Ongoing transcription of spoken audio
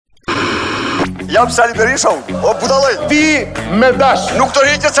Jam Sali Berisha, o budallaj. Ti me dash. Nuk të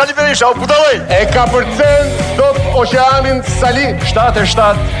rriqet Sali Berisha, o budallaj. E ka përcen dot oqeanin Sali.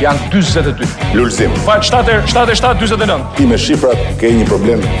 77 janë 42. Lulzim. Fal 77 49. Ti me shifrat ke një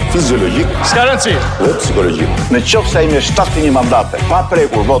problem fiziologjik. S'ka rëndësi. Dhe psikologjik. Në qoftë se ai me 71 mandate, pa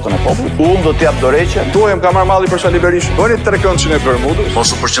prekur votën e popullit, unë do t'jap dorëheqjen. Tuajem ka marrë malli për Sali Berisha. Bëni 3 këndshën e Bermudës. Mos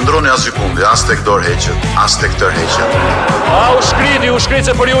u përqendroni as sekundi, as tek dorëheqjet, as tek tërheqjet. U shkriti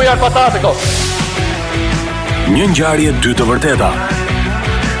se për ju janë patate ko. Një ngjarje dy të vërteta.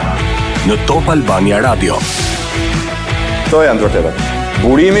 Në Top Albania Radio. Këto janë të vërtetat.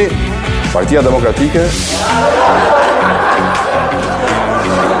 Burimi, Partia Demokratike.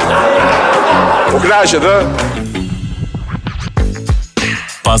 U knaqet,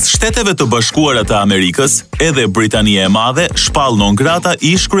 Pas Shteteve të Bashkuara të Amerikës, edhe Britania e Madhe shpall non grata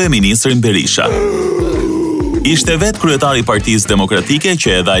ish kryeministrin Berisha. Ishte vetë kryetari Partisë Demokratike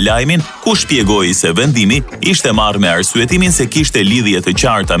që e dha lajmin ku shpjegoi se vendimi ishte marrë me arsyetimin se kishte lidhje të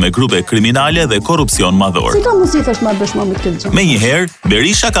qarta me grupe kriminale dhe korrupsion madhor. Si ka mundësi thash marrë dëshmo me këtë gjë? Menjëherë,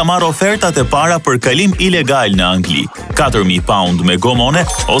 Berisha ka marrë ofertat e para për kalim ilegal në Angli, 4.000 pound me gomone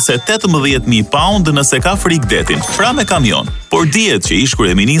ose 18.000 pound nëse ka frik detin, pra me kamion. Por dihet që ish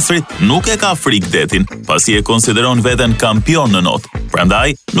kryeministri nuk e ka frik detin, pasi e konsideron veten kampion në not.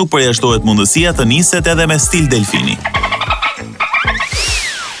 Prandaj, nuk përjashtohet mundësia të niset edhe me stil delfini.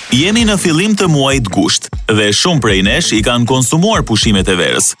 Jemi në fillim të muajit gusht dhe shumë prej nesh i kanë konsumuar pushimet e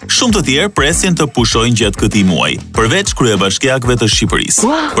verës. Shumë të tjerë presin të pushojnë gjatë këtij muaji, përveç kryebashkiakëve të Shqipërisë.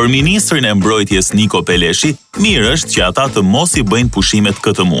 Për ministrin e mbrojtjes Niko Peleshi, mirë është që ata të mos i bëjnë pushimet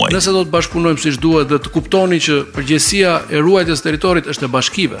këtë muaj. Nëse do të bashkëpunojmë siç duhet dhe të kuptoni që përgjegjësia e ruajtjes së territorit është e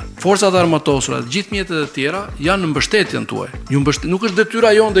bashkive, forcat armatosura, gjithë mjetet e tjera janë në mbështetjen tuaj. Nuk është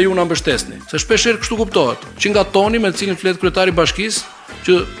detyra jonë dhe ju na mbështesni, se shpeshherë kështu kuptohet, që nga toni me të cilin flet kryetari i bashkisë,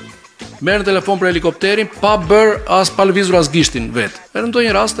 që merr në telefon për helikopterin pa bër as pa lëvizur as gishtin vet. Në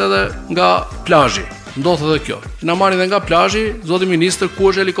ndonjë rast edhe nga plazhi. Ndodh edhe kjo. Na marrin edhe nga plazhi, zoti ministër, ku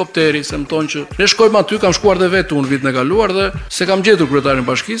është helikopteri, se më thonë që ne shkojmë aty, kam shkuar edhe vetë unë vitin e kaluar dhe se kam gjetur kryetarin e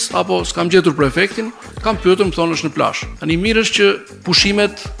bashkisë apo s'kam gjetur prefektin, kam pyetur, më thonë është në plazh. Tani mirë është që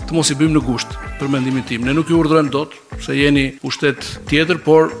pushimet të mos i bëjmë në gusht, për mendimin tim. Ne nuk ju urdhërojmë dot se jeni pushtet tjetër,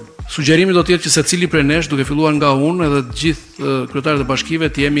 por sugjerimi do të jetë që secili prej nesh, duke filluar nga unë edhe të gjithë kryetarët e bashkive,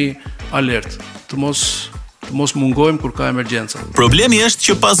 të jemi alert, të mos mungojmë kur ka emergjenca. Problemi është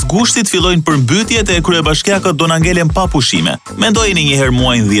që pas gushtit fillojnë përmbytjet e kryebashkiakët do na ngelen pa pushime. Mendojini një herë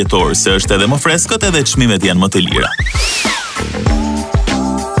muajin dhjetor, se është edhe më freskët edhe çmimet janë më të lira.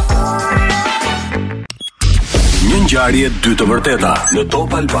 Një ngjarje dy të vërteta në Top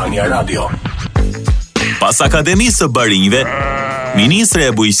Albania Radio. Pas Akademisë së Barinjve, Ministre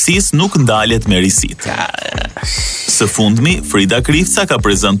e Bujqësisë nuk ndalet me risit. Së fundmi, Frida Krifca ka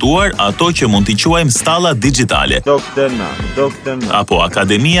prezantuar ato që mund t'i quajmë stalla digjitale. Apo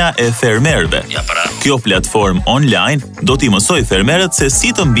Akademia e Fermerëve. Kjo platformë online do t'i mësoj fermerët se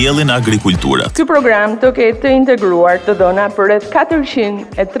si të mbjellin agrikulturën. Ky program do ketë të integruar të dhëna për rreth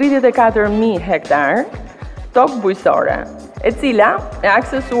 434.000 hektar tokë bujqësore, e cila e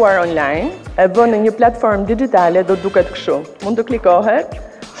aksesuar online e bën në një platformë digjitale do duket kështu. Mund të klikohet,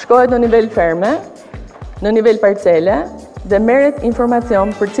 shkohet në nivel ferme, në nivel parcele dhe merret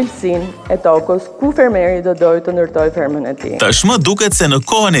informacion për cilësinë e tokës ku fermeri do dojë të ndërtojë fermën e tij. Tashmë duket se në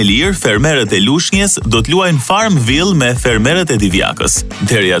kohën e lirë fermerët e Lushnjës do të luajnë Farmville me fermerët e Divjakës.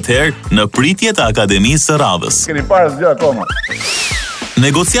 Deri atëherë, në pritje të Akademisë së Radhës. Keni parë s'gjë akoma.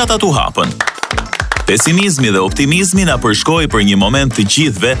 Negociatat u hapën. Pesimizmi dhe optimizmi na përshkoi për një moment të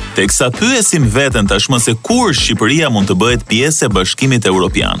gjithëve, teksa pyesim veten tashmë se kur Shqipëria mund të bëhet pjesë e Bashkimit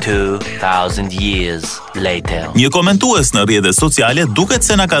Evropian. 2000 years later. Një komentues në rrjetet sociale duket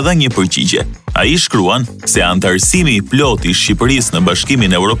se na ka dhënë një përgjigje. Ai shkruan se antarësimi i plot i Shqipërisë në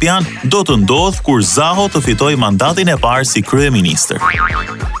Bashkimin Evropian do të ndodhë kur Zaho të fitojë mandatin e parë si kryeministër.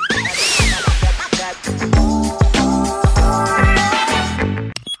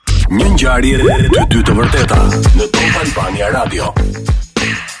 Një ngjarje dy të vërteta në Top Albania Radio.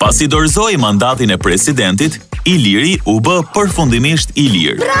 Pasi dorëzoi mandatin e presidentit, Iliri u bë përfundimisht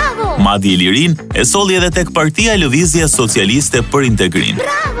Ilir. Madje Ilirin e solli edhe tek Partia e Lëvizjes Socialiste për Integrim,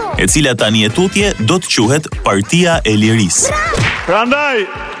 e cila tani e tutje do të quhet Partia e Lirisë. Prandaj,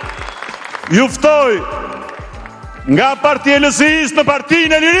 ju ftoj nga Partia e Lëvizjes në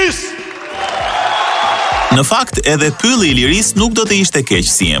Partinë e Lirisë. Në fakt, edhe Pylli i Lirisë nuk do të ishte keq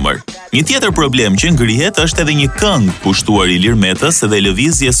si emër. Një tjetër problem që ngrihet është edhe një këngë pushtuar Ilir Metës dhe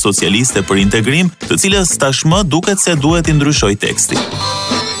Lëvizjes Socialiste për Integrim, të cilës tashmë duket se duhet i ndryshoj teksti.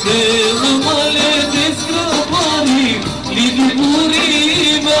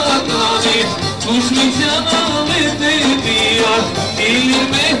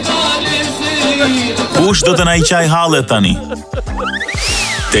 Kush do të na I qaj hallet tani?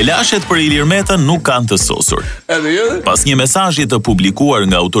 Telashet për Ilir Metën nuk kanë të sosur. Pas një mesazhi të publikuar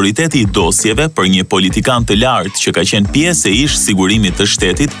nga autoriteti I dosjeve për një politikan të lartë që ka qenë pjesë e ish sigurimit të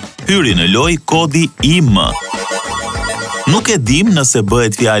shtetit, hyri në lojë kodi IM. Nuk e dim nëse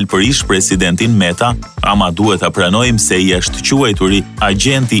bëhet fjalë për ish presidentin Meta, ama duhet ta pranojmë se I është quajturi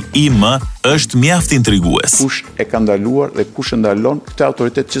agenti IM është mjaft intrigues. Kush e ka ndaluar dhe kush e ndalon këtë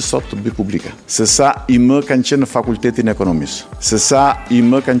autoritet që sot të bëj publike? Se sa IM kanë qenë në fakultetin e ekonomisë, se sa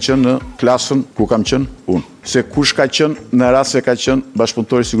IM kanë qenë në klasën ku kam qenë unë, se kush ka qenë në rast se ka qenë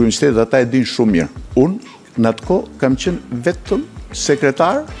bashkëpunëtori I sigurimit të shtetit, ata e dinë shumë mirë. Unë në atë kohë kam qenë vetëm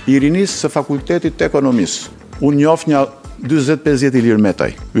sekretar I rinisë së fakultetit të ekonomisë. Unë njoh një 40-50 Ilir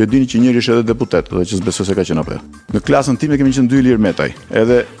Metaj. Ju e dini që njëri është edhe deputet, dhe që s'besoj se ka qenë apo. Në klasën time kemi qenë 2 Ilir Metaj.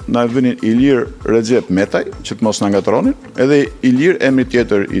 Edhe na vënin Ilir Recep Metaj, që të mos na ngatronin, edhe Ilir emri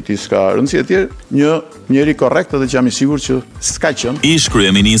tjetër I tij s'ka rëndësi e tjerë, një njeri korrekt edhe që jam I sigurt që s'ka qenë. Ish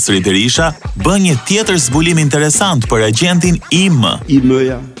kryeministri Berisha bën një tjetër zbulim interesant për agentin IM.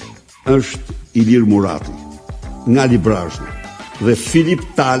 IM-ja është Ilir Murati, nga Librazhni, dhe Filip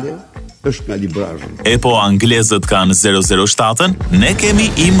Tale është nga Librazhni. E po anglezët kanë 007-ën, ne kemi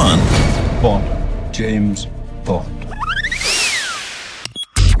IM-ën. Bond, James Bond.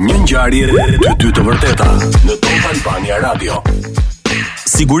 Një ngjarje e dy të vërteta në Top Albania Radio.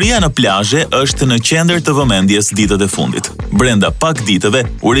 Siguria në plazhe është në qendër të vëmendjes ditët e fundit. Brenda pak ditëve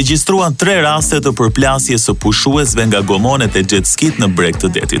u regjistruan 3 raste të përplasjes së pushuesve nga gomonet e jetskit në breg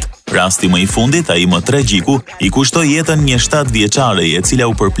të detit. Rasti më I fundit, ai më tragjiku, I kushtoi jetën një 7 vjeçare e cila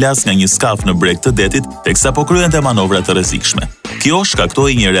u përplas nga një skaf në breg të detit teksa po kryente manovra të rrezikshme. Kjo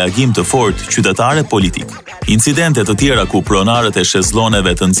shkaktoi një reagim të fortë qytetare politik. Incidente të tjera ku pronarët e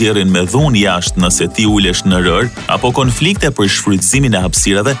shezlloneve të nxjerrin me dhunë jashtë nëse ti ulesh në rër apo konflikte për shfrytëzimin e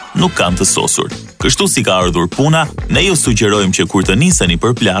hapësirave nuk kanë të sosur. Kështu si ka ardhur puna, ne ju sugjerojmë që kur të niseni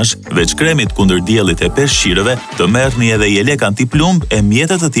për plazh, veç kremit kundër diellit e peshqirëve, të merrni edhe jelek antiplumb e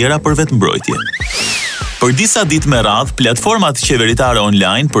mjete të tjera për vetmbrojtje. Për disa ditë me radhë, platformat qeveritare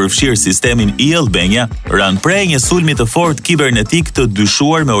online përfshirë sistemin e-Albania ranë prej një sulmi të fortë kibernetik të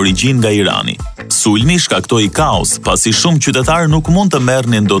dyshuar me origjinë nga Irani. Sulmi shkaktoi kaos, pasi shumë qytetarë nuk mund të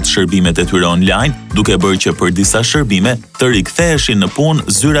merrnin dot shërbimet e tyre online, duke bërë që për disa shërbime të riktheheshin në punë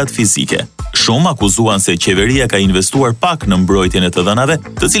zyrat fizike. Shumë akuzuan se qeveria ka investuar pak në mbrojtjen e të dhënave,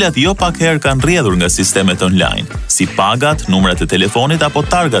 të cilat jo pak herë kanë rrjedhur nga sistemet online, si pagat, numrat e telefonit apo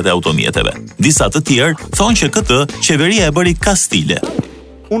targat e automjeteve. Disa të tjerë thonë që këtë qeveria e bëri kastile.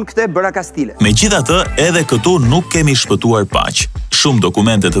 Unë këtë bëra kastile. Megjithatë, edhe këtu nuk kemi shpëtuar paq. Shumë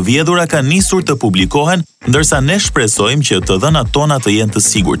dokumente të vjedhura kanë nisur të publikohen, ndërsa ne shpresojmë që të dhënat tona të jenë të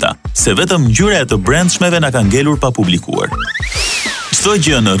sigurta, se vetëm ngjyra e të brendshmeve na ka ngelur pa publikuar. Çdo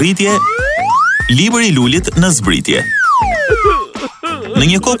gjë në rritje, libri I lulit në zbritje. Në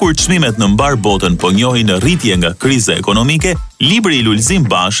një kohë kur çmimet në mbar botën po njohin në rritje nga kriza ekonomike, libri I Lulzim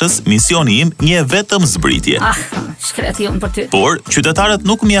Bashës, misioni im një vetëm zbritje. Shkreti unë për ty. Por, qytetarët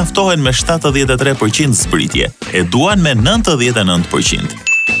nuk mjaftohen me 73% zbritje, e duan me 99%.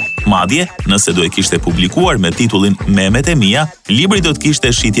 Madje, nëse do e kishte publikuar me titullin Memet e mia, libri do të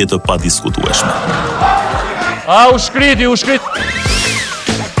kishte shitje të padiskutueshme. U shkriti.